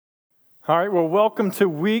All right, well, welcome to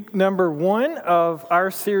week number 1 of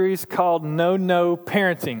our series called No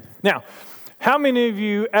Parenting. Now, how many of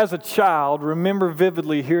you as a child remember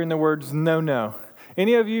vividly hearing the words no?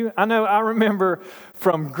 Any of you? I know I remember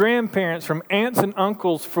from grandparents, from aunts and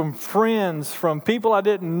uncles, from friends, from people I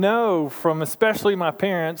didn't know, from especially my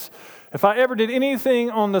parents. If I ever did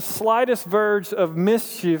anything on the slightest verge of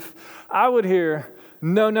mischief, I would hear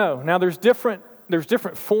no. Now, there's different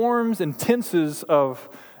forms and tenses of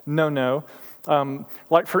no.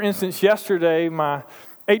 Like, for instance, yesterday, my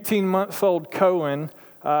 18-month-old Cohen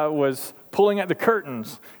was pulling at the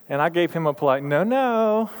curtains, and I gave him a polite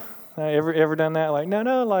no. Ever done that? Like,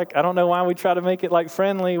 no. Like, I don't know why we try to make it, like,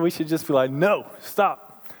 friendly. We should just be like, no, stop.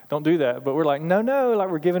 Don't do that. But we're like, no, like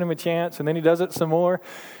we're giving him a chance, and then he does it some more.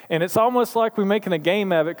 And it's almost like we're making a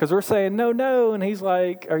game of it because we're saying no, and he's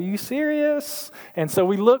like, are you serious? And so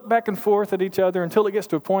we look back and forth at each other until it gets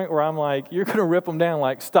to a point where I'm like, you're going to rip him down,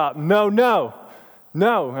 like, stop, no. And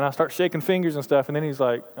I start shaking fingers and stuff, and then he's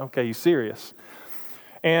like, okay, you serious?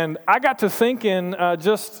 And I got to thinking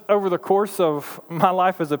just over the course of my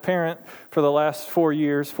life as a parent for the last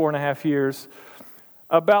 4.5 years,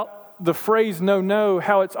 about the phrase no,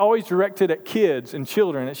 how it's always directed at kids and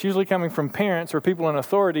children. It's usually coming from parents or people in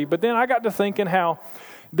authority. But then I got to thinking how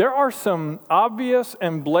there are some obvious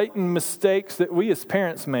and blatant mistakes that we as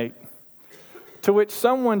parents make, to which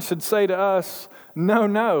someone should say to us,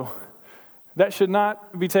 no, that should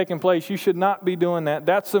not be taking place. You should not be doing that.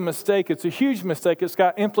 That's a mistake. It's a huge mistake. It's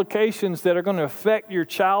got implications that are going to affect your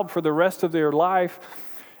child for the rest of their life,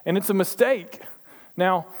 and it's a mistake.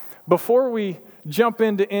 Now, before we jump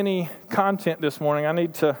into any content this morning, I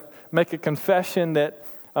need to make a confession that,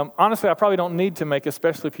 honestly, I probably don't need to make,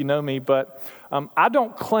 especially if you know me, but I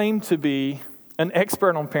don't claim to be an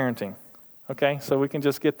expert on parenting, okay? So we can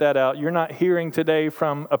just get that out. You're not hearing today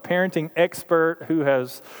from a parenting expert who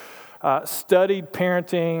has studied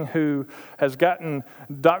parenting, who has gotten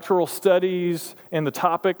doctoral studies in the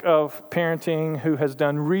topic of parenting, who has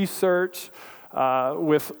done research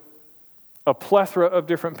with a plethora of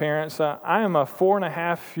different parents. I am a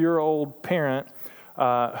 4.5-year-old parent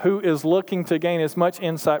who is looking to gain as much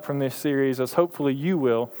insight from this series as hopefully you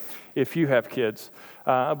will if you have kids.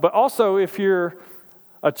 But also, if you're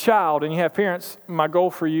a child and you have parents, my goal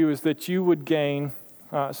for you is that you would gain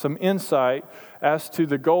some insight as to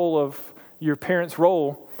the goal of your parents'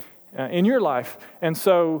 role in your life. And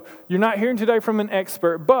so you're not hearing today from an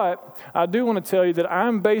expert, but I do want to tell you that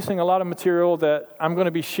I'm basing a lot of material that I'm going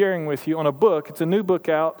to be sharing with you on a book. It's a new book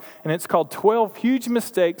out, and it's called 12 Huge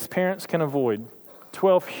Mistakes Parents Can Avoid.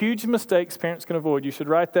 12 Huge Mistakes Parents Can Avoid. You should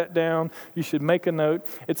write that down. You should make a note.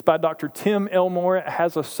 It's by Dr. Tim Elmore. It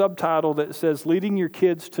has a subtitle that says, Leading Your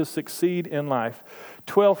Kids to Succeed in Life.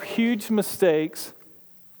 12 Huge Mistakes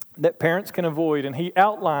that parents can avoid, and he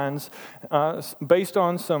outlines, based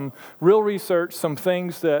on some real research, some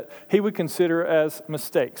things that he would consider as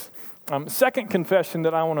mistakes. Second confession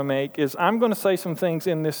that I want to make is I'm going to say some things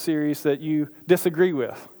in this series that you disagree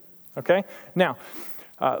with, okay? Now,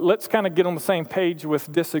 let's kind of get on the same page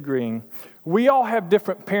with disagreeing. We all have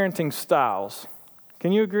different parenting styles.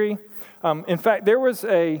 Can you agree? In fact, there was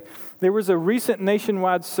a recent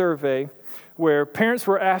nationwide survey where parents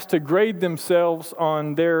were asked to grade themselves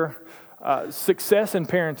on their success in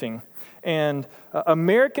parenting. And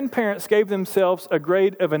American parents gave themselves a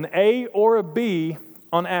grade of an A or a B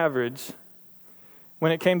on average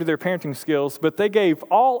when it came to their parenting skills. But they gave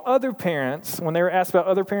all other parents, when they were asked about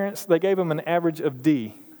other parents, they gave them an average of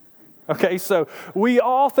D. Okay, so we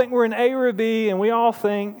all think we're an A or a B, and we all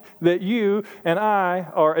think that you and I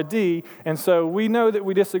are a D. And so we know that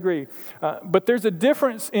we disagree. But there's a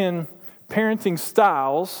difference in parenting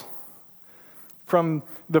styles from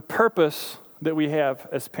the purpose that we have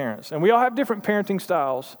as parents. And we all have different parenting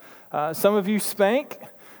styles. Some of you spank,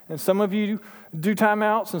 and some of you do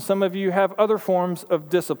timeouts, and some of you have other forms of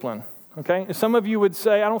discipline. Okay? And some of you would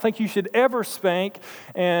say, I don't think you should ever spank,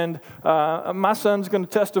 and my son's going to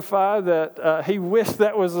testify that he wished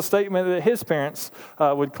that was a statement that his parents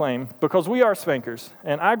would claim, because we are spankers,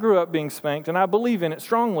 and I grew up being spanked, and I believe in it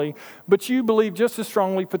strongly, but you believe just as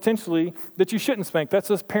strongly, potentially, that you shouldn't spank. That's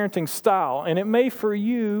a parenting style, and it may for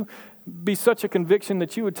you be such a conviction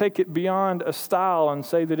that you would take it beyond a style and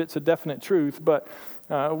say that it's a definite truth, but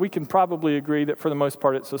we can probably agree that for the most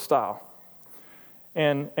part it's a style.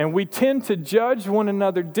 And we tend to judge one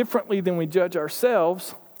another differently than we judge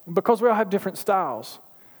ourselves because we all have different styles.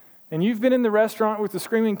 And you've been in the restaurant with the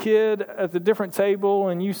screaming kid at the different table,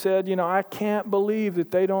 and you said, I can't believe that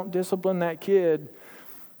they don't discipline that kid.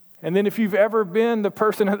 And then if you've ever been the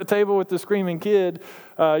person at the table with the screaming kid,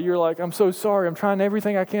 you're like, I'm so sorry. I'm trying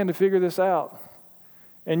everything I can to figure this out.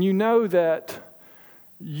 And you know that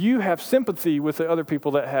you have sympathy with the other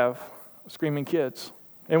people that have screaming kids.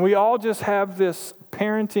 And we all just have this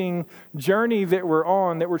parenting journey that we're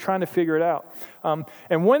on, that we're trying to figure it out.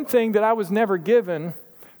 And one thing that I was never given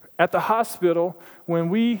at the hospital when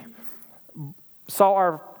we saw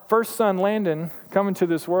our first son, Landon, come into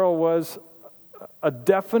this world was a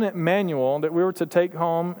definite manual that we were to take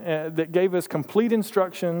home that gave us complete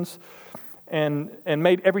instructions and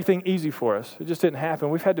made everything easy for us. It just didn't happen.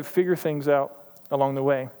 We've had to figure things out along the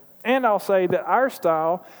way. And I'll say that our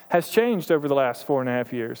style has changed over the last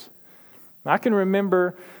 4.5 years. I can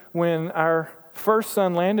remember when our first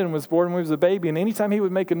son, Landon, was born when he was a baby, and anytime he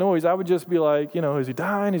would make a noise, I would just be like, is he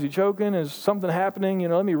dying? Is he choking? Is something happening?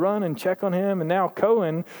 Let me run and check on him. And now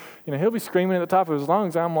Cohen, he'll be screaming at the top of his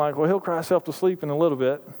lungs. I'm like, well, he'll cry himself to sleep in a little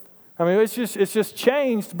bit. I mean, it's just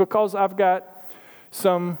changed because I've got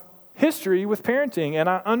some history with parenting, and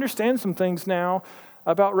I understand some things now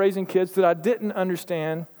about raising kids that I didn't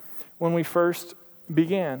understand when we first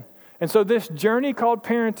began. And so this journey called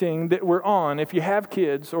parenting that we're on, if you have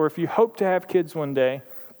kids or if you hope to have kids one day,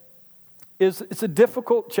 it's a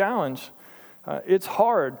difficult challenge. It's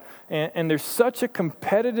hard. And there's such a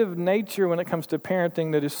competitive nature when it comes to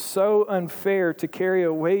parenting that is so unfair to carry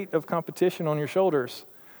a weight of competition on your shoulders.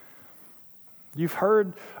 You've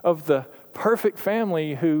heard of the perfect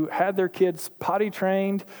family who had their kids potty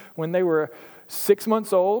trained when they were 6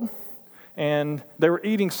 months old, and they were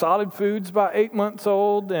eating solid foods by 8 months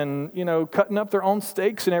old, and cutting up their own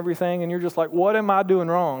steaks and everything, and you're just like, what am I doing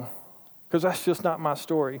wrong? Because that's just not my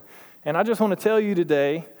story. And I just want to tell you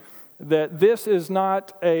today that this is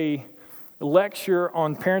not a lecture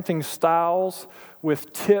on parenting styles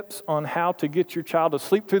with tips on how to get your child to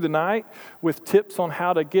sleep through the night, with tips on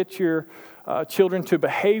how to get your children to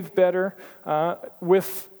behave better,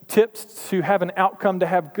 with tips to have an outcome to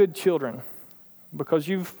have good children. Because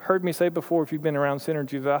you've heard me say before, if you've been around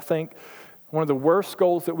Synergy, that I think one of the worst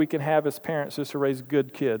goals that we can have as parents is to raise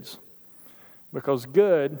good kids. Because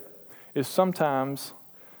good is sometimes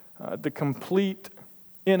the complete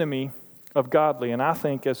enemy of godly. And I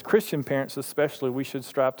think as Christian parents especially, we should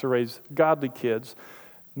strive to raise godly kids,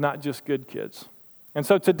 not just good kids. And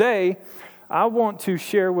so today, I want to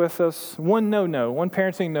share with us one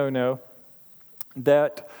parenting no-no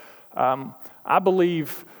that I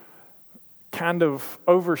believe kind of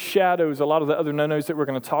overshadows a lot of the other no-nos that we're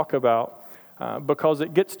going to talk about because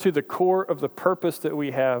it gets to the core of the purpose that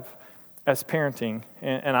we have as parenting.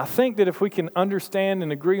 And I think that if we can understand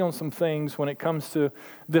and agree on some things when it comes to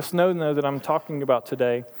this no-no that I'm talking about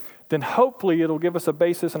today, then hopefully it'll give us a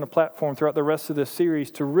basis and a platform throughout the rest of this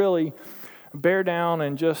series to really bear down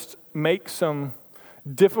and just make some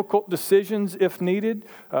difficult decisions if needed,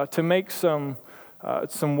 to make some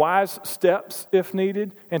wise steps if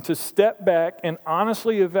needed, and to step back and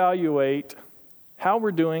honestly evaluate how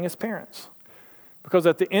we're doing as parents. Because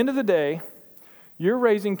at the end of the day, you're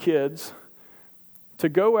raising kids to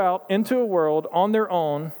go out into a world on their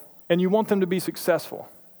own, and you want them to be successful.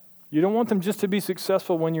 You don't want them just to be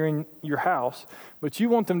successful when you're in your house, but you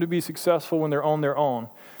want them to be successful when they're on their own.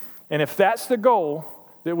 And if that's the goal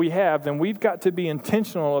that we have, then we've got to be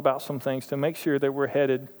intentional about some things to make sure that we're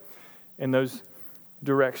headed in those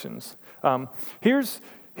directions. Here's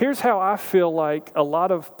how I feel like a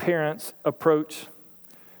lot of parents approach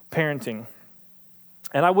parenting.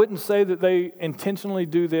 And I wouldn't say that they intentionally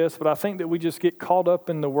do this, but I think that we just get caught up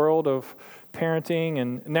in the world of parenting,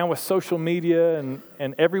 and now with social media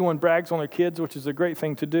and everyone brags on their kids, which is a great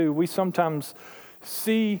thing to do. We sometimes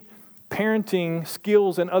see parenting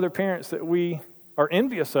skills in other parents that we are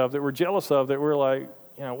envious of, that we're jealous of, that we're like,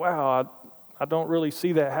 wow, I don't really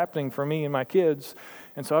see that happening for me and my kids.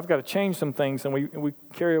 And so I've got to change some things, and we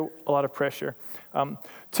carry a lot of pressure.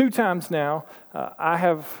 2 times now, I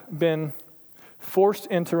have been forced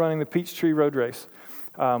into running the Peachtree Road Race.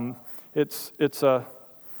 It's a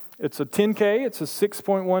 10K. It's a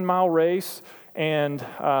 6.1 mile race, and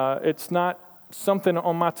it's not something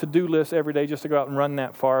on my to-do list every day just to go out and run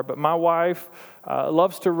that far. But my wife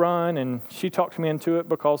loves to run, and she talked me into it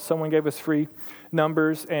because someone gave us free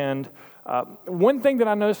numbers. And one thing that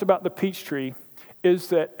I noticed about the Peachtree is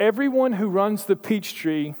that everyone who runs the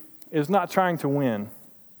Peachtree is not trying to win.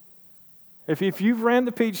 If you've ran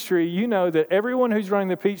the Peachtree, you know that everyone who's running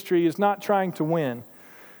the Peachtree is not trying to win.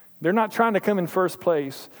 They're not trying to come in first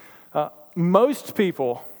place. Most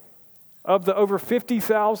people, of the over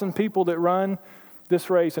 50,000 people that run this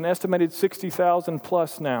race, an estimated 60,000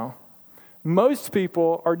 plus now, most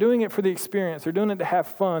people are doing it for the experience. They're doing it to have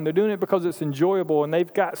fun. They're doing it because it's enjoyable, and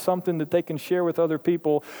they've got something that they can share with other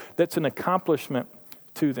people that's an accomplishment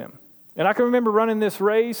to them. And I can remember running this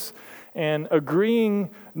race, and agreeing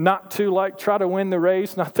not to try to win the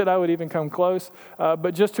race, not that I would even come close,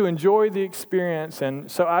 but just to enjoy the experience.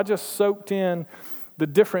 And so I just soaked in the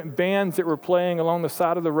different bands that were playing along the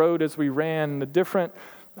side of the road as we ran, the different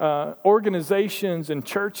organizations and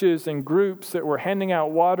churches and groups that were handing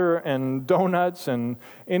out water and donuts and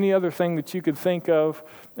any other thing that you could think of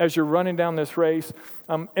as you're running down this race.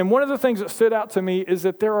 And one of the things that stood out to me is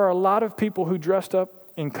that there are a lot of people who dressed up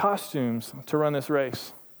in costumes to run this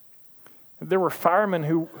race. There were firemen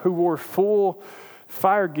who wore full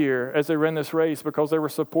fire gear as they ran this race because they were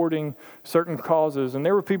supporting certain causes. And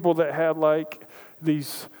there were people that had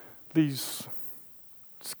these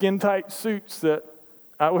skin-tight suits that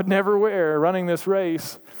I would never wear running this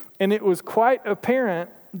race. And it was quite apparent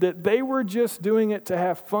that they were just doing it to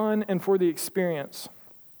have fun and for the experience.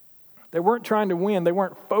 They weren't trying to win. They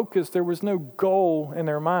weren't focused. There was no goal in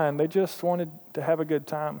their mind. They just wanted to have a good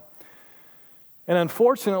time. And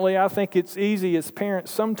unfortunately, I think it's easy as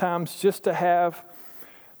parents sometimes just to have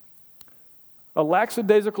a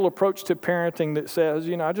lackadaisical approach to parenting that says,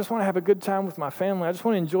 I just want to have a good time with my family. I just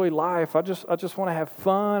want to enjoy life. I just want to have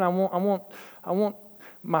fun. I want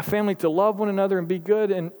my family to love one another and be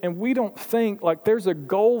good. And we don't think there's a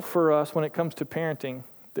goal for us when it comes to parenting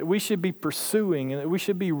that we should be pursuing and that we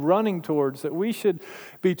should be running towards, that we should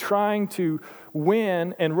be trying to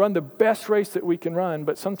win and run the best race that we can run.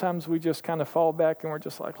 But sometimes we just kind of fall back and we're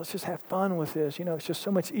just let's just have fun with this. It's just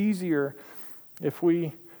so much easier if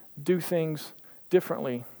we do things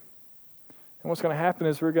differently. And what's going to happen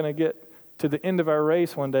is we're going to get to the end of our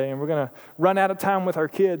race one day and we're going to run out of time with our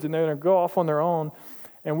kids and they're going to go off on their own.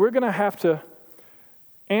 And we're going to have to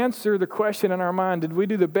answer the question in our mind, did we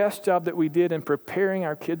do the best job that we did in preparing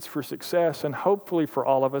our kids for success? And hopefully for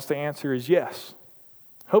all of us, the answer is yes.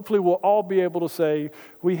 Hopefully we'll all be able to say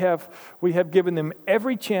we have given them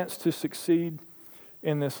every chance to succeed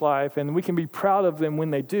in this life, and we can be proud of them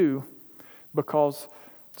when they do, because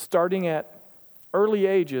starting at early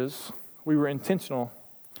ages, we were intentional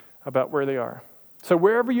about where they are. So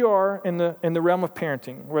wherever you are in the realm of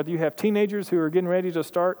parenting, whether you have teenagers who are getting ready to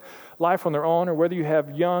start life on their own, or whether you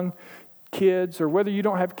have young kids, or whether you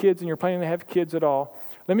don't have kids and you're planning to have kids at all,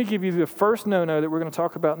 let me give you the first no-no that we're going to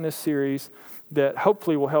talk about in this series that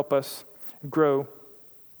hopefully will help us grow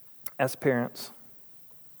as parents.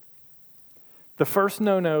 The first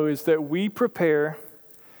no-no is that we prepare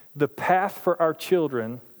the path for our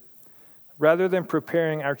children rather than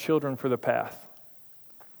preparing our children for the path.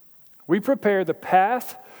 We prepare the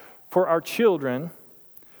path for our children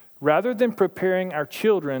rather than preparing our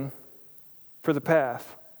children for the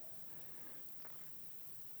path.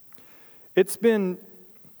 It's been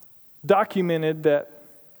documented that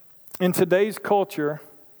in today's culture,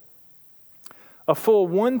 a full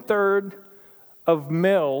 1/3 of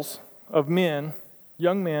men,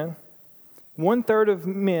 young men, 1/3 of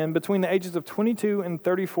men between the ages of 22 and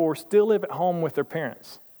 34 still live at home with their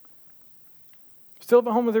parents. Still live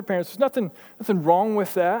at home with their parents. There's nothing wrong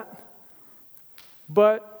with that.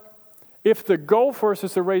 But if the goal for us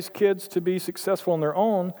is to raise kids to be successful on their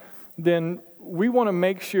own, then we want to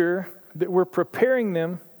make sure that we're preparing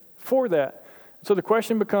them for that. So the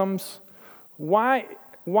question becomes, why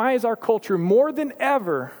is our culture more than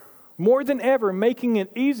ever making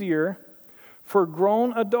it easier for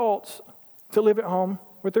grown adults to live at home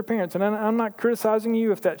with their parents? And I'm not criticizing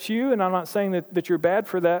you if that's you, and I'm not saying that you're bad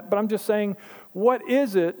for that, but I'm just saying, what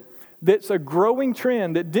is it that's a growing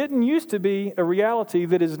trend that didn't used to be a reality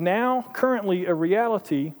that is now currently a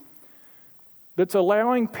reality that's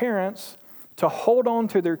allowing parents to hold on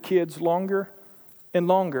to their kids longer and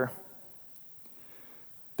longer?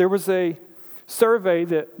 There was a survey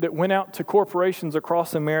that went out to corporations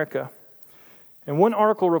across America. And one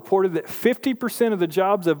article reported that 50% of the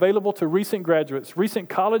jobs available to recent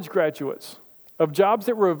college graduates, of jobs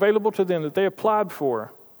that were available to them that they applied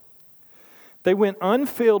for, they went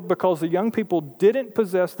unfilled because the young people didn't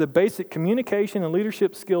possess the basic communication and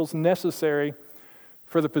leadership skills necessary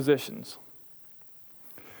for the positions.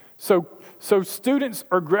 So students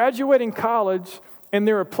are graduating college and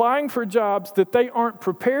they're applying for jobs that they aren't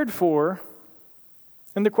prepared for.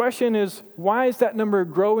 And the question is, why is that number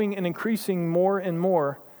growing and increasing more and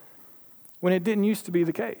more when it didn't used to be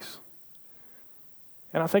the case?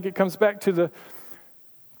 And I think it comes back to the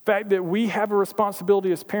fact that we have a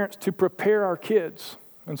responsibility as parents to prepare our kids.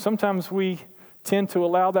 And sometimes we tend to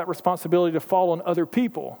allow that responsibility to fall on other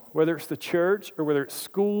people, whether it's the church or whether it's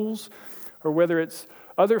schools or whether it's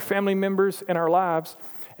other family members in our lives.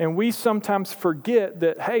 And we sometimes forget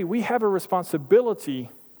that, hey, we have a responsibility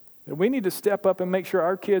that we need to step up and make sure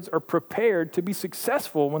our kids are prepared to be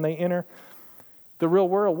successful when they enter the real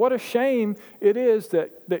world. What a shame it is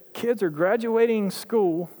that kids are graduating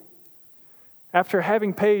school after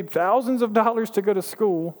having paid thousands of dollars to go to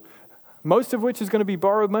school, most of which is going to be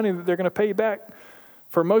borrowed money that they're going to pay back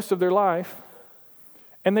for most of their life,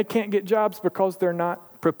 and they can't get jobs because they're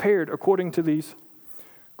not prepared according to these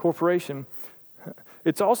corporations.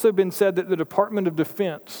 It's also been said that the Department of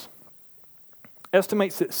Defense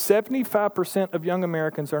estimates that 75% of young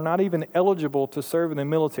Americans are not even eligible to serve in the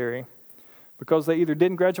military because they either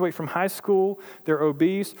didn't graduate from high school, they're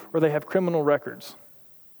obese, or they have criminal records.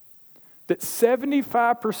 That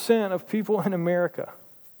 75% of people in America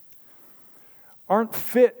aren't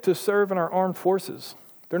fit to serve in our armed forces.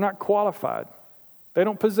 They're not qualified. They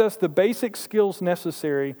don't possess the basic skills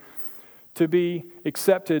necessary to be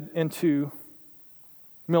accepted into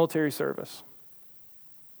military service.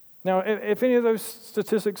 Now, if any of those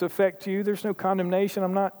statistics affect you, there's no condemnation.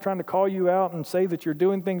 I'm not trying to call you out and say that you're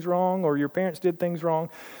doing things wrong or your parents did things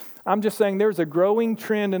wrong. I'm just saying there's a growing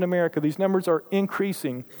trend in America. These numbers are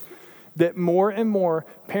increasing, that more and more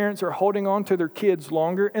parents are holding on to their kids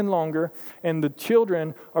longer and longer, and the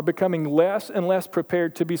children are becoming less and less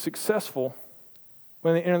prepared to be successful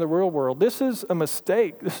when they enter the real world. This is a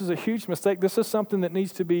mistake. This is a huge mistake. This is something that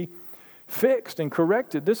needs to be fixed and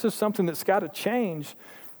corrected. This is something that's got to change.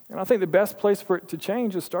 And I think the best place for it to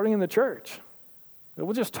change is starting in the church.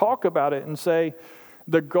 We'll just talk about it and say,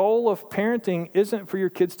 the goal of parenting isn't for your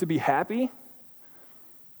kids to be happy.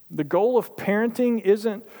 The goal of parenting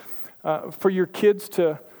isn't for your kids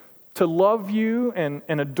to love you and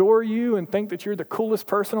adore you and think that you're the coolest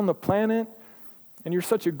person on the planet and you're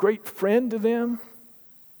such a great friend to them,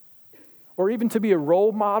 or even to be a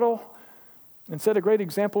role model and set a great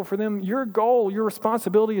example for them. Your goal, your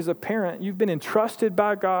responsibility as a parent, you've been entrusted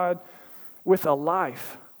by God with a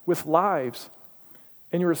life, with lives,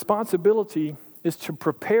 and your responsibility is to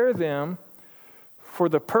prepare them for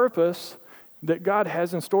the purpose that God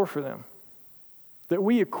has in store for them. That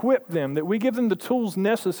we equip them, that we give them the tools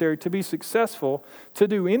necessary to be successful, to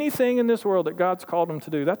do anything in this world that God's called them to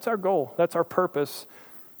do. That's our goal. That's our purpose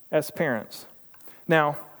as parents.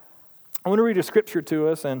 Now, I want to read a scripture to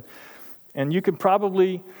us, and you can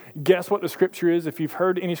probably guess what the scripture is. If you've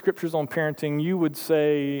heard any scriptures on parenting, you would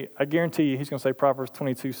say, I guarantee you, he's going to say Proverbs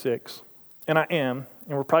 22:6. And I am,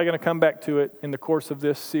 and we're probably going to come back to it in the course of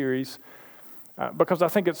this series because I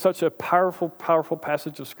think it's such a powerful, powerful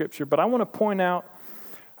passage of scripture. But I want to point out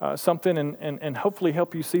something and hopefully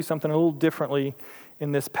help you see something a little differently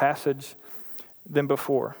in this passage than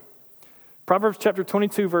before. Proverbs chapter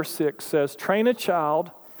 22, verse 6 says, train a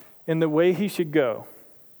child in the way he should go.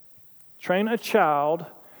 Train a child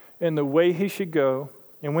in the way he should go,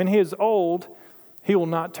 and when he is old, he will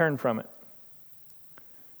not turn from it.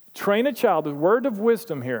 Train a child, the word of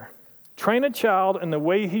wisdom here. Train a child in the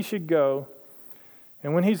way he should go,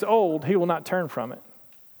 and when he's old, he will not turn from it.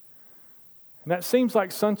 And that seems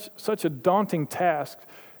like such a daunting task,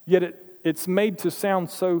 yet it's made to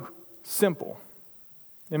sound so simple.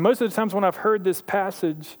 And most of the times when I've heard this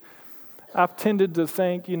passage, I've tended to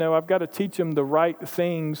think, I've got to teach them the right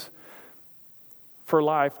things for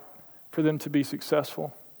life for them to be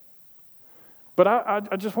successful. But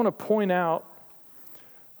I just want to point out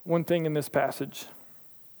one thing in this passage,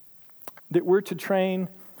 that we're to train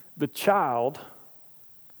the child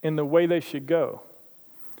in the way they should go.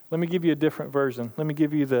 Let me give you a different version. Let me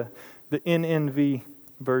give you the NNV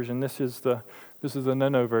version. This is the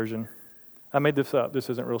no version. I made this up. This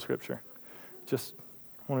isn't real scripture. Just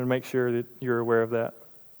wanted to make sure that you're aware of that.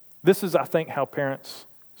 This is, I think, how parents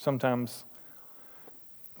sometimes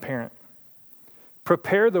parent.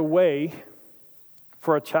 Prepare the way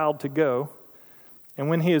for a child to go, and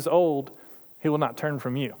when he is old, he will not turn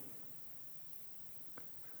from you.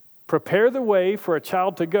 Prepare the way for a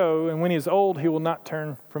child to go, and when he is old, he will not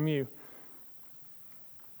turn from you.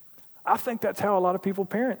 I think that's how a lot of people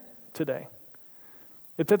parent today.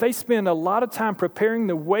 That they spend a lot of time preparing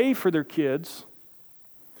the way for their kids,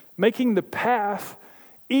 making the path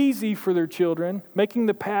easy for their children, making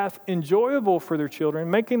the path enjoyable for their children,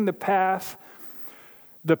 making the path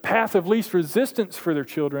of least resistance for their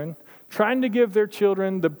children, trying to give their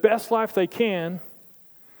children the best life they can,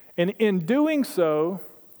 and in doing so,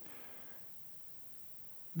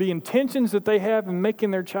 the intentions that they have in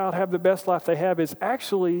making their child have the best life they have is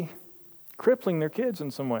actually crippling their kids in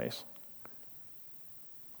some ways.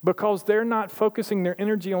 Because they're not focusing their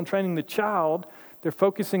energy on training the child, they're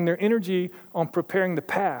focusing their energy on preparing the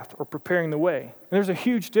path or preparing the way. And there's a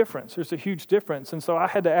huge difference. And so I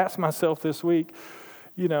had to ask myself this week,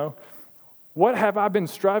 what have I been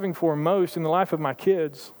striving for most in the life of my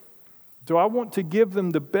kids? Do I want to give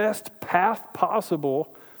them the best path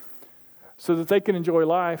possible so that they can enjoy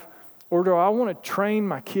life? Or do I want to train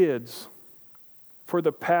my kids for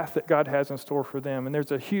the path that God has in store for them? And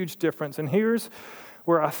there's a huge difference. And here's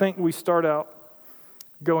where I think we start out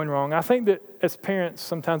going wrong. I think that as parents,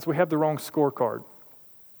 sometimes we have the wrong scorecard.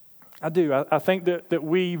 I do. I think that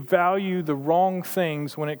we value the wrong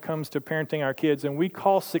things when it comes to parenting our kids, and we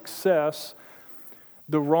call success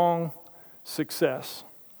the wrong success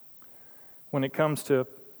when it comes to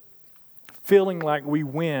feeling like we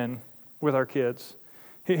win with our kids.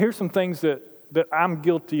 Here's some things that I'm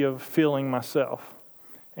guilty of feeling myself,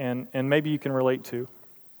 and maybe you can relate to.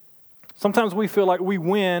 Sometimes we feel like we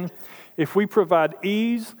win if we provide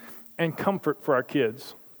ease and comfort for our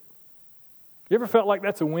kids. You ever felt like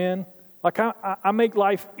that's a win? Like I make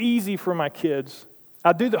life easy for my kids.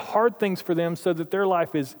 I do the hard things for them so that their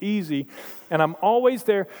life is easy. And I'm always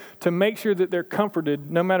there to make sure that they're comforted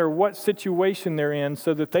no matter what situation they're in,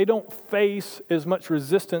 so that they don't face as much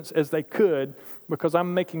resistance as they could because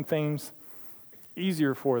I'm making things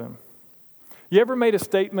easier for them. You ever made a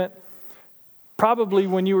statement, probably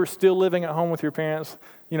when you were still living at home with your parents,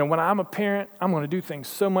 when I'm a parent, I'm going to do things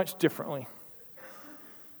so much differently.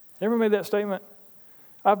 You ever made that statement?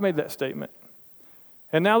 I've made that statement.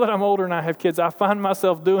 And now that I'm older and I have kids, I find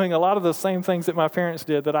myself doing a lot of the same things that my parents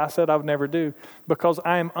did that I said I would never do, because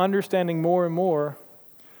I am understanding more and more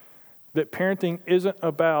that parenting isn't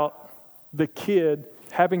about the kid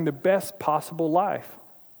having the best possible life.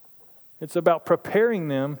 It's about preparing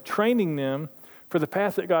them, training them for the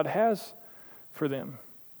path that God has for them.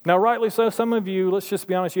 Now, rightly so, some of you, let's just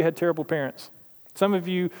be honest, you had terrible parents. Some of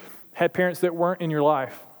you had parents that weren't in your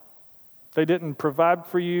life. They didn't provide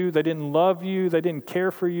for you. They didn't love you. They didn't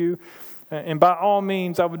care for you. And by all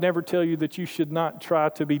means, I would never tell you that you should not try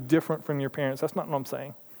to be different from your parents. That's not what I'm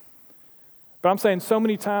saying. But I'm saying so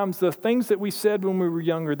many times the things that we said when we were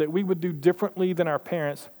younger that we would do differently than our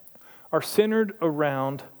parents are centered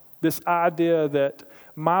around this idea that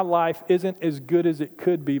my life isn't as good as it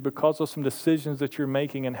could be because of some decisions that you're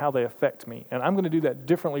making and how they affect me. And I'm going to do that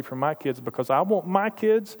differently for my kids because I want my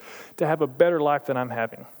kids to have a better life than I'm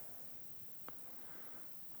having.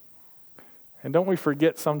 And don't we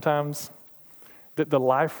forget sometimes that the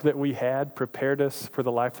life that we had prepared us for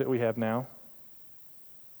the life that we have now?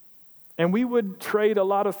 And we would trade a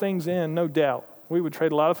lot of things in, no doubt. We would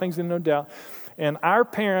trade a lot of things in, no doubt. And our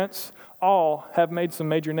parents all have made some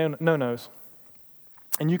major no-nos.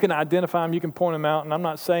 And you can identify them, you can point them out. And I'm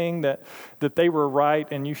not saying that they were right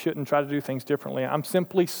and you shouldn't try to do things differently. I'm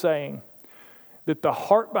simply saying that the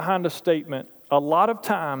heart behind a statement, a lot of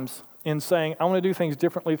times in saying, I want to do things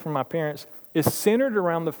differently from my parents, is centered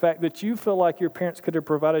around the fact that you feel like your parents could have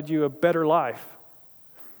provided you a better life.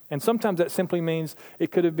 And sometimes that simply means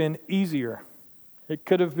it could have been easier. It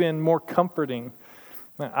could have been more comforting.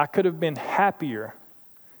 I could have been happier.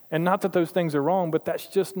 And not that those things are wrong, but that's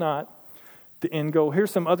just not the end goal.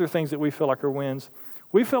 Here's some other things that we feel like are wins.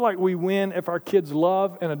 We feel like we win if our kids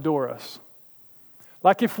love and adore us.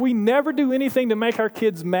 Like if we never do anything to make our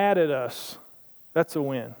kids mad at us, that's a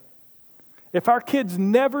win. If our kids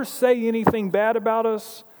never say anything bad about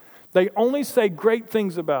us, they only say great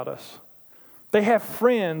things about us. They have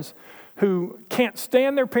friends who can't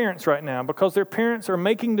stand their parents right now because their parents are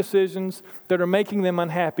making decisions that are making them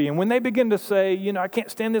unhappy. And when they begin to say, I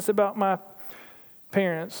can't stand this about my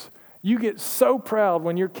parents, you get so proud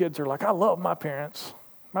when your kids are like, I love my parents.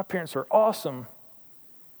 My parents are awesome.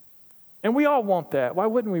 And we all want that. Why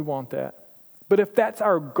wouldn't we want that? But if that's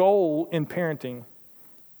our goal in parenting,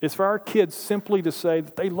 is for our kids simply to say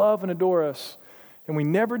that they love and adore us, and we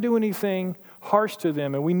never do anything harsh to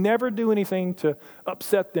them, and we never do anything to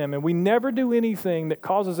upset them, and we never do anything that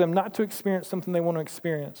causes them not to experience something they want to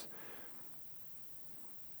experience,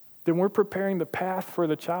 then we're preparing the path for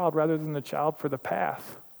the child rather than the child for the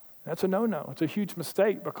path. That's a no-no. It's a huge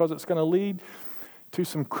mistake because it's going to lead to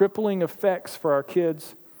some crippling effects for our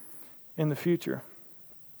kids in the future.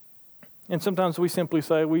 And sometimes we simply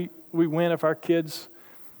say we win if our kids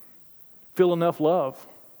feel enough love.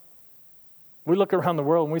 We look around the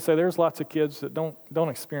world and we say there's lots of kids that don't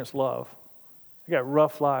experience love. They got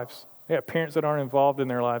rough lives. They got parents that aren't involved in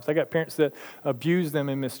their lives. They got parents that abuse them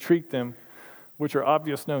and mistreat them, which are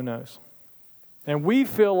obvious no-nos. And we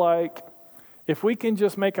feel like if we can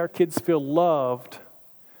just make our kids feel loved,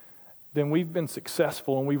 then we've been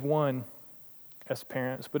successful and we've won as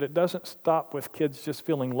parents. But it doesn't stop with kids just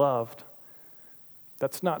feeling loved.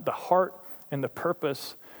 That's not the heart and the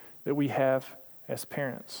purpose that we have as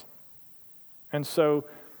parents. And so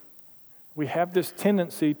we have this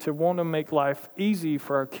tendency to want to make life easy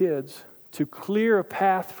for our kids, to clear a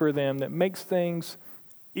path for them that makes things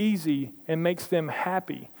easy and makes them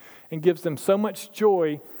happy and gives them so much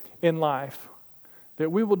joy in life,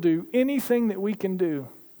 that we will do anything that we can do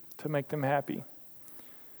to make them happy.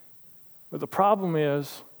 But the problem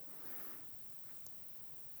is,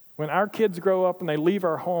 when our kids grow up and they leave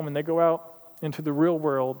our home and they go out into the real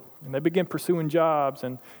world and they begin pursuing jobs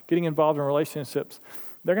and getting involved in relationships,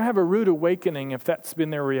 they're going to have a rude awakening if that's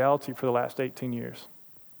been their reality for the last 18 years.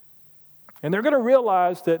 And they're going to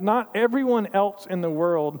realize that not everyone else in the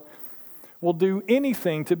world will do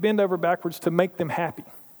anything to bend over backwards to make them happy.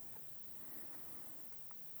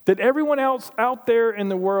 That everyone else out there in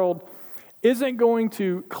the world isn't going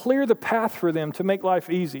to clear the path for them to make life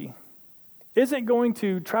easy, isn't going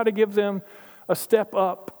to try to give them a step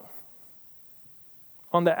up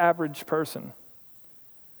on the average person.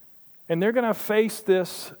 And they're going to face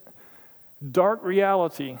this dark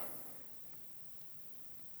reality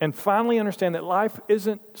and finally understand that life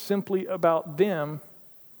isn't simply about them.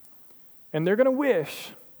 And they're going to wish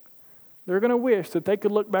that they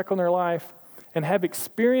could look back on their life and have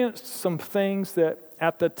experienced some things that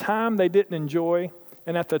at the time they didn't enjoy,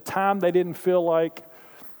 and at the time they didn't feel like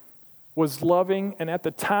was loving, and at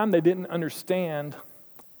the time they didn't understand,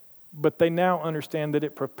 but they now understand that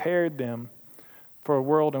it prepared them for a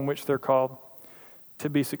world in which they're called to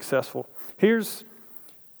be successful. Here's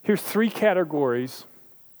 3 categories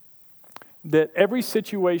that every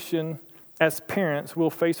situation as parents will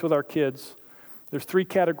face with our kids. There's 3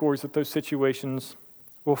 categories that those situations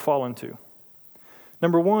will fall into.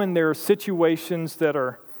 Number 1, there are situations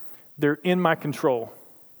they're in my control.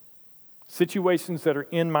 Situations that are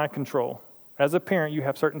in my control. As a parent, you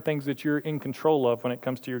have certain things that you're in control of when it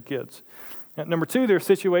comes to your kids. And number 2, there are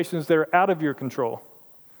situations that are out of your control.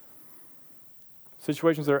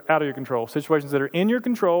 Situations that are out of your control. Situations that are in your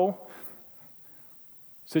control.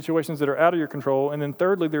 Situations that are out of your control. And then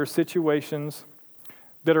thirdly, there are situations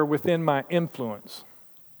that are within my influence.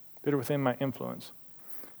 That are within my influence.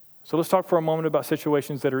 So let's talk for a moment about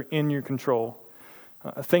situations that are in your control.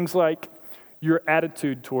 Things like your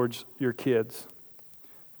attitude towards your kids.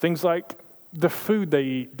 Things like the food they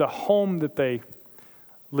eat, the home that they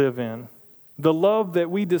live in, the love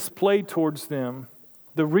that we display towards them,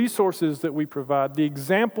 the resources that we provide, the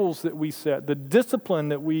examples that we set, the discipline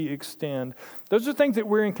that we extend. Those are things that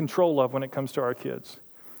we're in control of when it comes to our kids.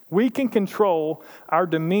 We can control our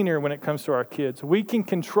demeanor when it comes to our kids. We can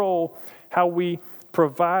control how we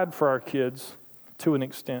provide for our kids to an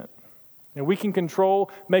extent. And we can control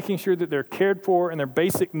making sure that they're cared for and their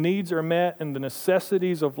basic needs are met and the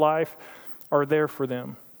necessities of life are there for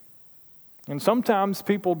them. And sometimes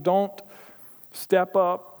people don't step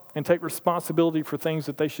up and take responsibility for things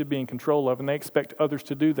that they should be in control of, and they expect others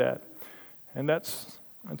to do that. And that's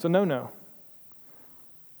a no-no.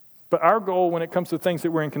 But our goal when it comes to things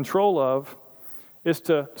that we're in control of is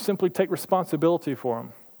to simply take responsibility for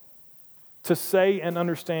them. To say and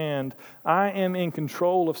understand, I am in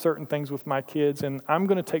control of certain things with my kids, and I'm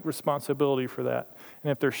going to take responsibility for that.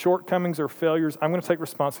 And if there's shortcomings or failures, I'm going to take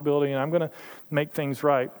responsibility, and I'm going to make things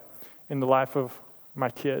right in the life of my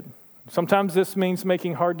kid. Sometimes this means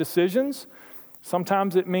making hard decisions.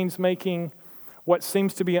 Sometimes it means making what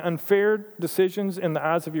seems to be unfair decisions in the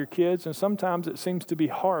eyes of your kids, and sometimes it seems to be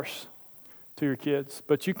harsh to your kids.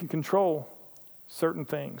 But you can control certain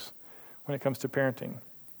things when it comes to parenting.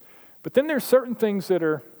 But then there's certain things that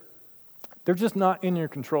they're just not in your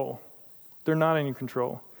control. They're not in your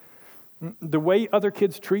control. The way other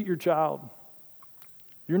kids treat your child,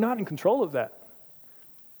 you're not in control of that.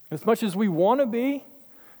 As much as we want to be,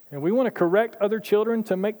 and we want to correct other children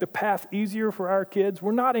to make the path easier for our kids,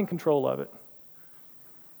 we're not in control of it.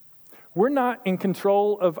 We're not in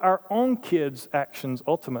control of our own kids' actions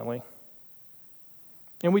ultimately.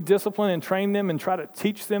 And we discipline and train them and try to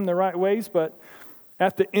teach them the right ways, but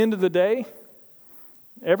at the end of the day,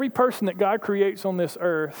 every person that God creates on this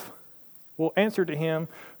earth will answer to Him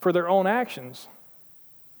for their own actions.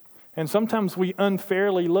 And sometimes we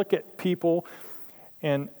unfairly look at people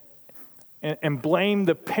and blame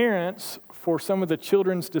the parents for some of the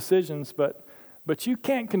children's decisions, but you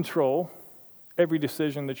can't control every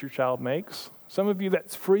decision that your child makes. Some of you,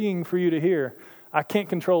 that's freeing for you to hear. I can't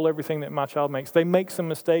control everything that my child makes. They make some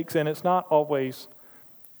mistakes, and it's not always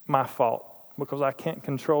my fault, because I can't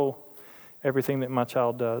control everything that my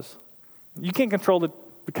child does. You can't control the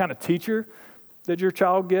kind of teacher that your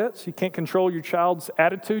child gets. You can't control your child's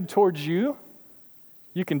attitude towards you.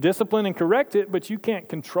 You can discipline and correct it, but you can't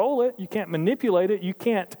control it. You can't manipulate it. You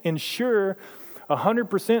can't ensure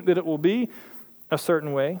 100% that it will be a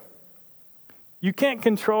certain way. You can't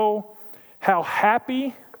control how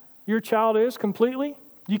happy your child is completely.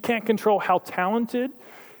 You can't control how talented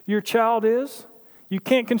your child is. You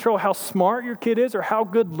can't control how smart your kid is or how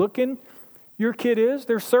good looking your kid is.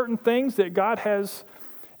 There's certain things that God has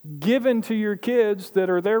given to your kids that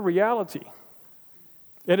are their reality.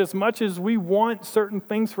 And as much as we want certain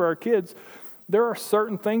things for our kids, there are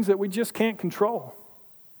certain things that we just can't control.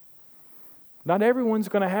 Not everyone's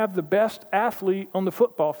going to have the best athlete on the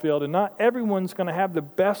football field, and not everyone's going to have the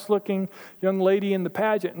best-looking young lady in the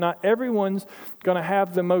pageant. Not everyone's going to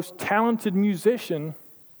have the most talented musician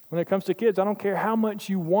when it comes to kids. I don't care how much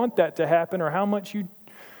you want that to happen or how much you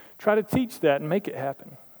try to teach that and make it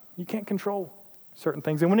happen. You can't control certain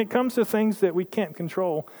things. And when it comes to things that we can't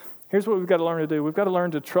control, here's what we've got to learn to do. We've got to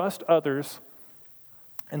learn to trust others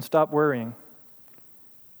and stop worrying.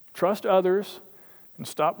 Trust others and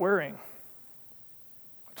stop worrying.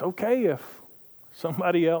 It's okay if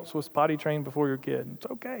somebody else was potty trained before your kid. It's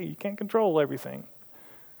okay. You can't control everything.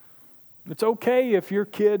 It's okay if your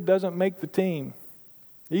kid doesn't make the team.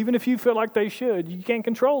 Even if you feel like they should, you can't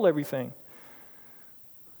control everything.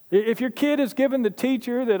 If your kid is given the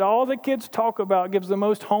teacher that all the kids talk about gives the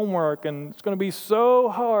most homework and it's going to be so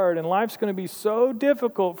hard and life's going to be so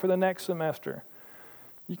difficult for the next semester,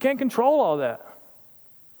 you can't control all that.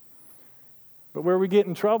 But where we get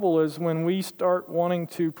in trouble is when we start wanting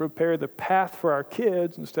to prepare the path for our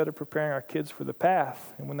kids instead of preparing our kids for the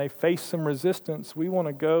path. And when they face some resistance, we want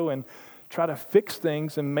to go and try to fix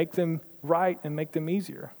things and make them right and make them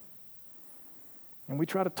easier. And we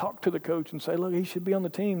try to talk to the coach and say, look, he should be on the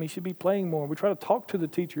team. He should be playing more. We try to talk to the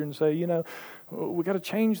teacher and say, we got to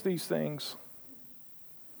change these things.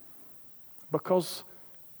 Because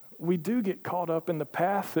we do get caught up in the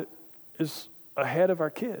path that is ahead of our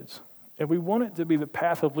kids. And we want it to be the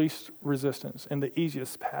path of least resistance and the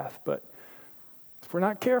easiest path. But if we're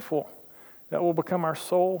not careful, that will become our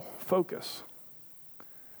sole focus.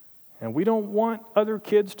 And we don't want other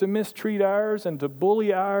kids to mistreat ours and to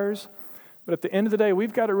bully ours. But at the end of the day,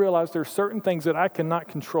 we've got to realize there are certain things that I cannot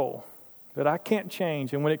control, that I can't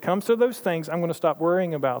change. And when it comes to those things, I'm going to stop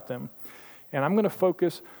worrying about them. And I'm going to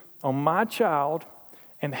focus on my child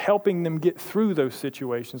and helping them get through those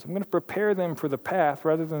situations. I'm going to prepare them for the path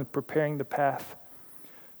rather than preparing the path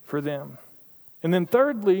for them. And then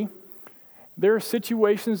thirdly, there are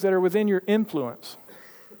situations that are within your influence.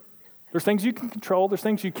 There's things you can control, there's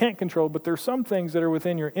things you can't control, but there's some things that are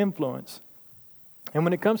within your influence. And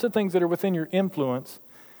when it comes to things that are within your influence,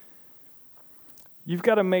 you've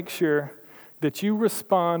got to make sure that you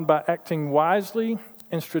respond by acting wisely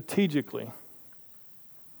and strategically.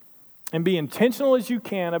 And be intentional as you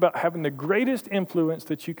can about having the greatest influence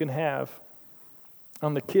that you can have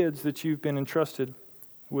on the kids that you've been entrusted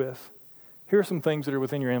with. Here are some things that are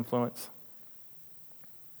within your influence.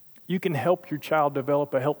 You can help your child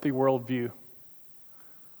develop a healthy worldview.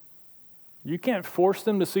 You can't force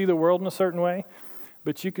them to see the world in a certain way,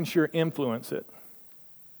 but you can sure influence it.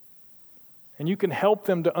 And you can help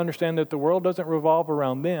them to understand that the world doesn't revolve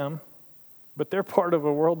around them, but they're part of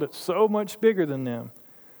a world that's so much bigger than them.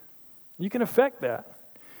 You can affect that.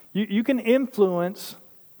 You can influence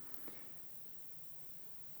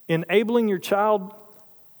enabling your child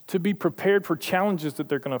to be prepared for challenges that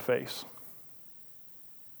they're going to face.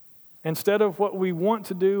 Instead of what we want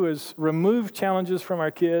to do is remove challenges from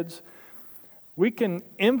our kids, we can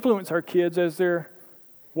influence our kids as they're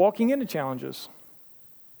walking into challenges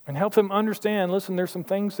and help them understand, listen, there's some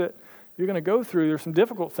things that you're going to go through. There's some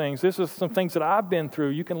difficult things. This is some things that I've been through.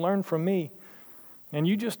 You can learn from me. And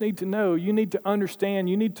you just need to know, you need to understand,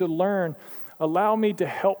 you need to learn. Allow me to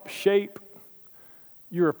help shape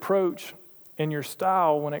your approach and your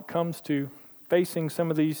style when it comes to facing some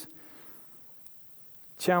of these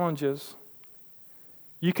challenges.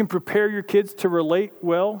 You can prepare your kids to relate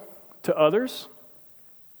well to others.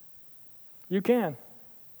 You can.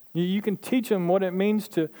 You can teach them what it means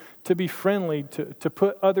to be friendly, to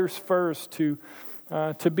put others first, to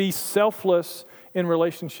be selfless in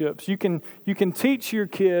relationships. You can teach your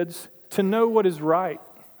kids to know what is right.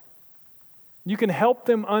 You can help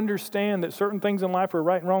them understand that certain things in life are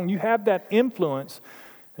right and wrong. You have that influence.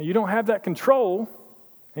 And you don't have that control,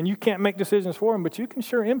 and you can't make decisions for them, but you can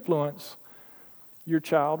sure influence your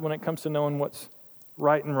child when it comes to knowing what's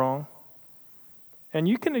right and wrong. And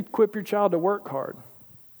you can equip your child to work hard.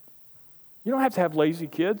 You don't have to have lazy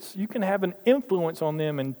kids. You can have an influence on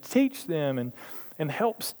them and teach them and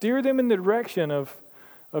help steer them in the direction of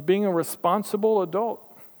being a responsible adult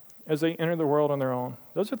as they enter the world on their own.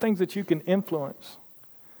 Those are things that you can influence.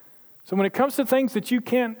 So when it comes to things that you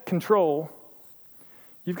can't control,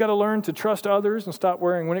 you've got to learn to trust others and stop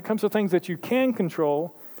worrying. When it comes to things that you can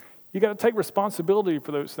control, you've got to take responsibility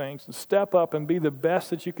for those things and step up and be the best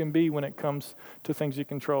that you can be when it comes to things you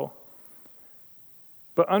control.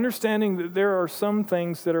 But understanding that there are some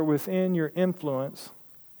things that are within your influence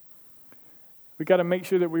We got to make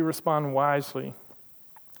sure that we respond wisely,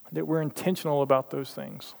 that we're intentional about those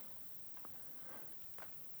things.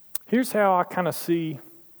 Here's how I kind of see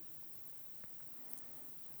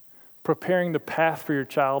preparing the path for your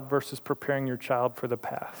child versus preparing your child for the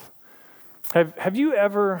path. Have you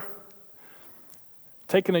ever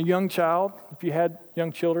taken a young child, if you had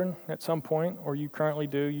young children at some point, or you currently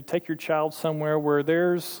do, you take your child somewhere where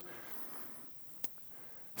there's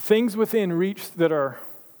things within reach that are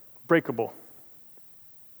breakable.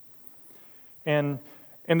 And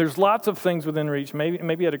there's lots of things within reach.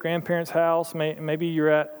 Maybe at a grandparent's house, maybe you're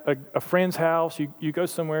at a friend's house, you go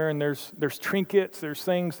somewhere and there's trinkets, there's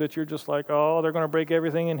things that you're just like, oh, they're going to break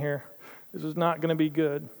everything in here. This is not going to be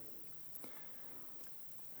good.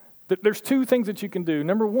 There's two things that you can do.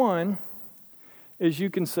 Number one is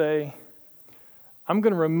you can say, I'm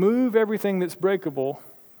going to remove everything that's breakable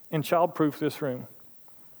and child-proof this room.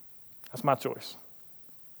 That's my choice.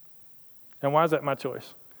 And why is that my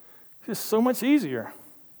choice? It's so much easier.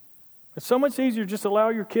 It's so much easier just allow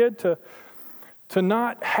your kid to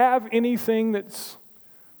not have anything that's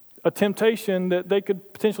a temptation that they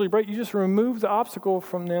could potentially break. You just remove the obstacle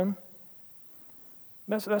from them.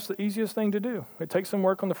 That's the easiest thing to do. It takes some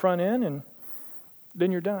work on the front end, and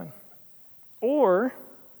then you're done. Or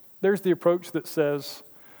there's the approach that says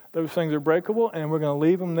those things are breakable, and we're going to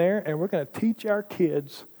leave them there, and we're going to teach our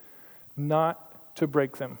kids not to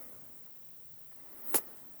break them.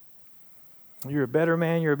 You're a better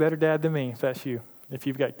man, you're a better dad than me, if that's you, if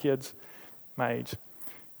you've got kids my age.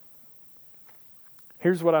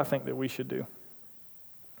 Here's what I think that we should do.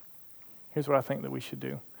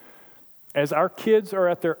 As our kids are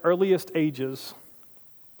at their earliest ages,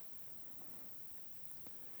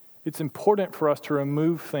 it's important for us to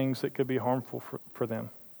remove things that could be harmful for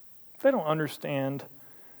them. They don't understand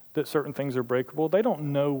that certain things are breakable. They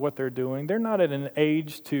don't know what they're doing. They're not at an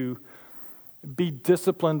age to be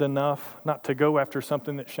disciplined enough not to go after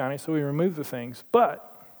something that's shiny, so we remove the things.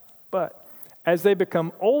 But as they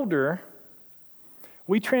become older,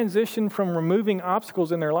 we transition from removing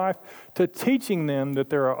obstacles in their life to teaching them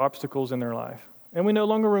that there are obstacles in their life. And we no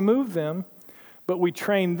longer remove them, but we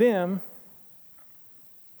train them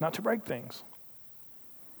not to break things.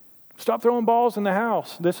 Stop throwing balls in the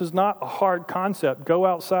house. This is not a hard concept. Go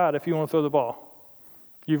outside if you want to throw the ball.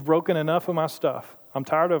 You've broken enough of my stuff. I'm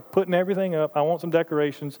tired of putting everything up. I want some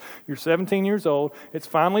decorations. You're 17 years old. It's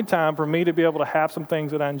finally time for me to be able to have some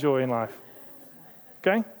things that I enjoy in life.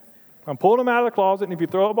 Okay? I'm pulling them out of the closet, and if you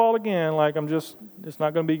throw a ball again, it's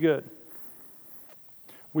not going to be good.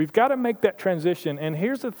 We've got to make that transition, and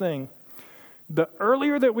here's the thing. The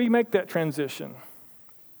earlier that we make that transition,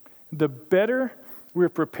 the better we're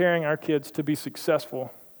preparing our kids to be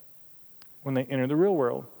successful when they enter the real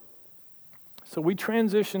world. So we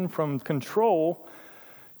transition from control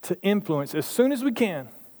to influence as soon as we can.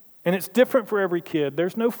 And it's different for every kid.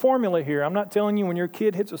 There's no formula here. I'm not telling you when your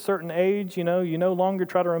kid hits a certain age, you no longer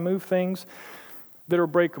try to remove things that are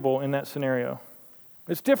breakable in that scenario.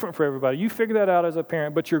 It's different for everybody. You figure that out as a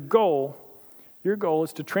parent. But your goal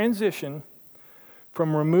is to transition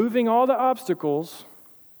from removing all the obstacles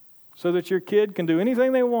so that your kid can do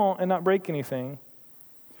anything they want and not break anything,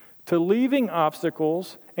 to leaving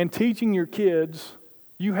obstacles and teaching your kids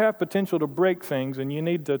you have potential to break things and you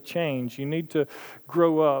need to change. You need to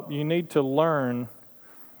grow up. You need to learn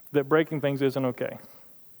that breaking things isn't okay.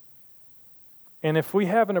 And if we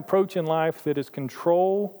have an approach in life that is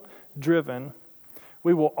control-driven,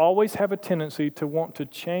 we will always have a tendency to want to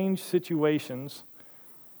change situations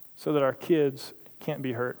so that our kids can't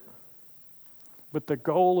be hurt. But the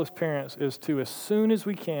goal as parents is to, as soon as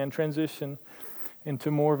we can, transition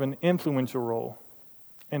into more of an influential role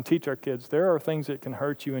and teach our kids there are things that can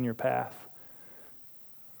hurt you in your path.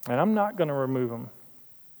 And I'm not going to remove them.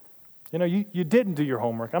 You didn't do your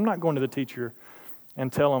homework. I'm not going to the teacher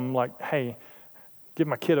and tell them, hey, give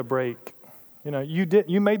my kid a break.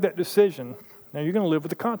 You made that decision. Now you're going to live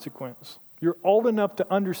with the consequence. You're old enough to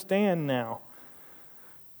understand now.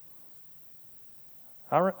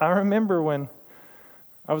 I remember when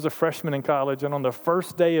I was a freshman in college, and on the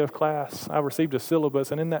first day of class, I received a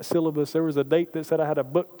syllabus, and in that syllabus, there was a date that said I had a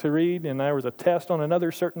book to read, and there was a test on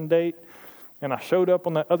another certain date, and I showed up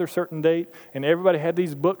on that other certain date, and everybody had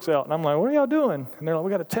these books out, and I'm like, what are y'all doing? And they're like,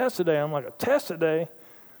 we got a test today. I'm like, a test today?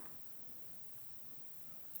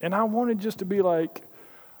 And I wanted just to be like,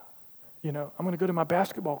 I'm going to go to my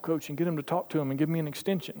basketball coach and get him to talk to him and give me an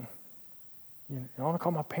extension. I want to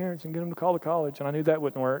call my parents and get them to call the college, and I knew that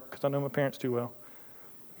wouldn't work because I know my parents too well.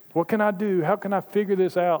 What can I do? How can I figure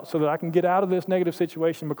this out so that I can get out of this negative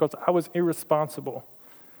situation because I was irresponsible?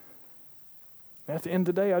 And at the end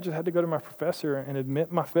of the day, I just had to go to my professor and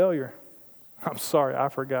admit my failure. I'm sorry, I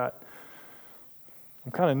forgot.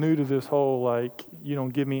 I'm kind of new to this whole, like, you don't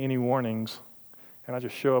give me any warnings, and I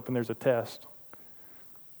just show up and there's a test.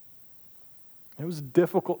 It was a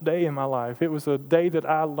difficult day in my life. It was a day that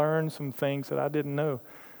I learned some things that I didn't know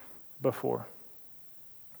before.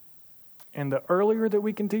 And the earlier that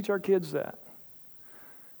we can teach our kids that,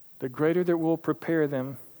 the greater that we'll prepare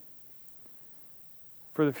them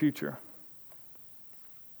for the future.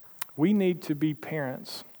 We need to be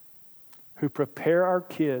parents who prepare our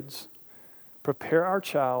kids, prepare our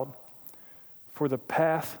child for the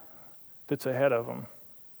path that's ahead of them,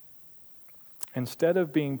 instead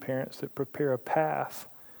of being parents that prepare a path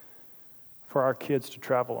for our kids to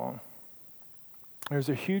travel on. There's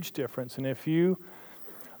a huge difference, and if you,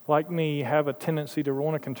 like me, have a tendency to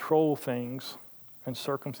want to control things and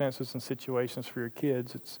circumstances and situations for your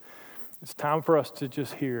kids, it's time for us to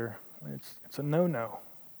just hear, it's a no-no.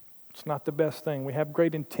 It's not the best thing. We have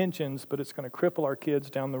great intentions, but it's going to cripple our kids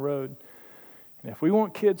down the road. And if we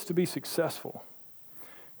want kids to be successful,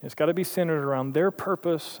 it's got to be centered around their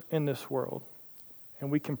purpose in this world. And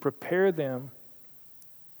we can prepare them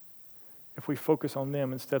if we focus on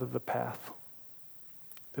them instead of the path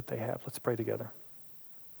that they have. Let's pray together.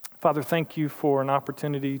 Father, thank you for an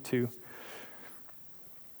opportunity to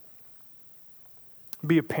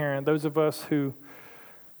be a parent. Those of us who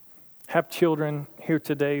have children here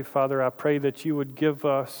today, Father, I pray that you would give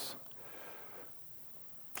us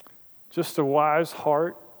just a wise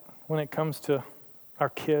heart when it comes to our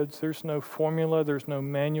kids. There's no formula, there's no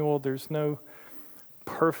manual, there's no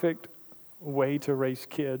perfect way to raise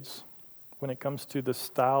kids when it comes to the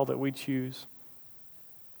style that we choose.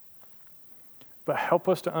 But help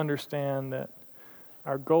us to understand that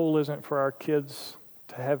our goal isn't for our kids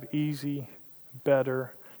to have easy,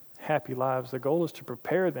 better, happy lives. The goal is to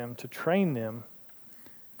prepare them, to train them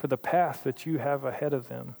for the path that you have ahead of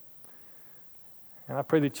them. And I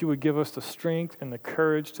pray that you would give us the strength and the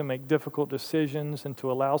courage to make difficult decisions and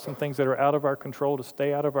to allow some things that are out of our control to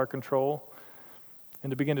stay out of our control,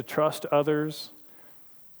 and to begin to trust others,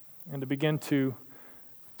 and to begin to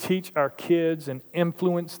teach our kids and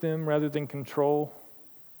influence them rather than control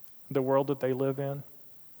the world that they live in.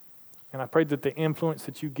 And I pray that the influence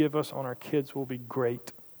that you give us on our kids will be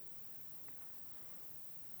great.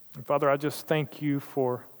 And Father, I just thank you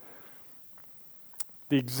for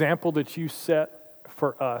the example that you set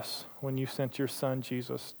for us when you sent your son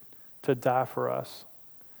Jesus to die for us.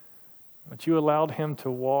 That you allowed him to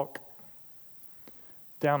walk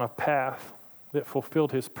down a path that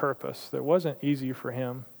fulfilled his purpose, that wasn't easy for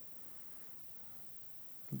him,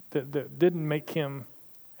 that didn't make him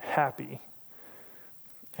happy,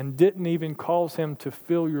 and didn't even cause him to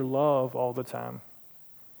feel your love all the time.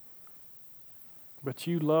 But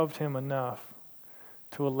you loved him enough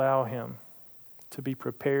to allow him to be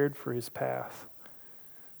prepared for his path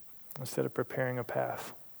instead of preparing a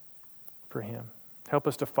path for him. Help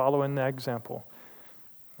us to follow in that example.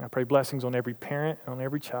 I pray blessings on every parent and on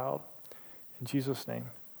every child. In Jesus' name,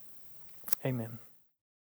 amen.